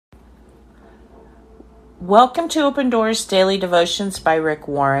Welcome to Open Doors Daily Devotions by Rick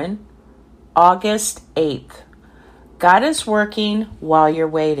Warren, August 8th. God is working while you're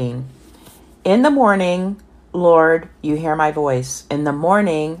waiting. In the morning, Lord, you hear my voice. In the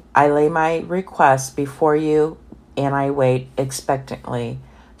morning, I lay my requests before you and I wait expectantly.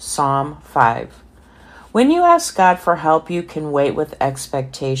 Psalm 5. When you ask God for help, you can wait with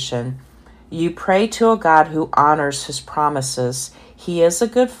expectation. You pray to a God who honors his promises. He is a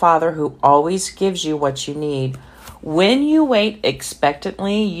good father who always gives you what you need. When you wait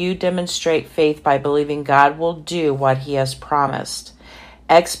expectantly, you demonstrate faith by believing God will do what he has promised.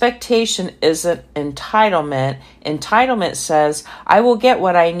 Expectation isn't entitlement. Entitlement says, I will get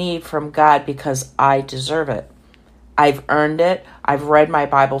what I need from God because I deserve it. I've earned it. I've read my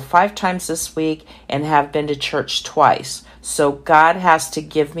Bible 5 times this week and have been to church twice. So God has to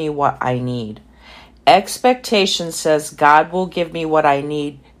give me what I need. Expectation says God will give me what I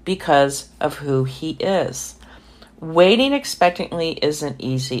need because of who he is. Waiting expectantly isn't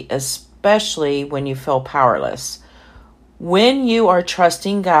easy, especially when you feel powerless. When you are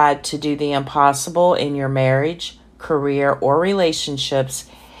trusting God to do the impossible in your marriage, career, or relationships,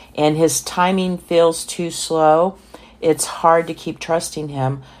 and his timing feels too slow, it's hard to keep trusting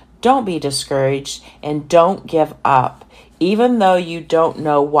him. Don't be discouraged and don't give up. Even though you don't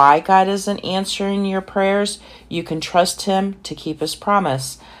know why God isn't answering your prayers, you can trust him to keep his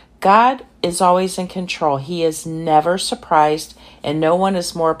promise. God is always in control. He is never surprised, and no one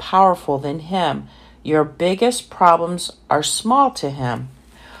is more powerful than him. Your biggest problems are small to him.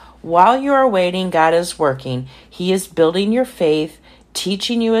 While you are waiting, God is working. He is building your faith,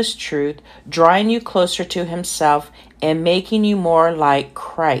 teaching you his truth, drawing you closer to himself, and making you more like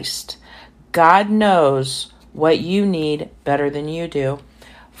Christ. God knows what you need better than you do.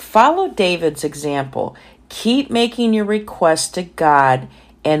 Follow David's example. Keep making your requests to God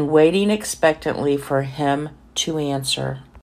and waiting expectantly for him to answer.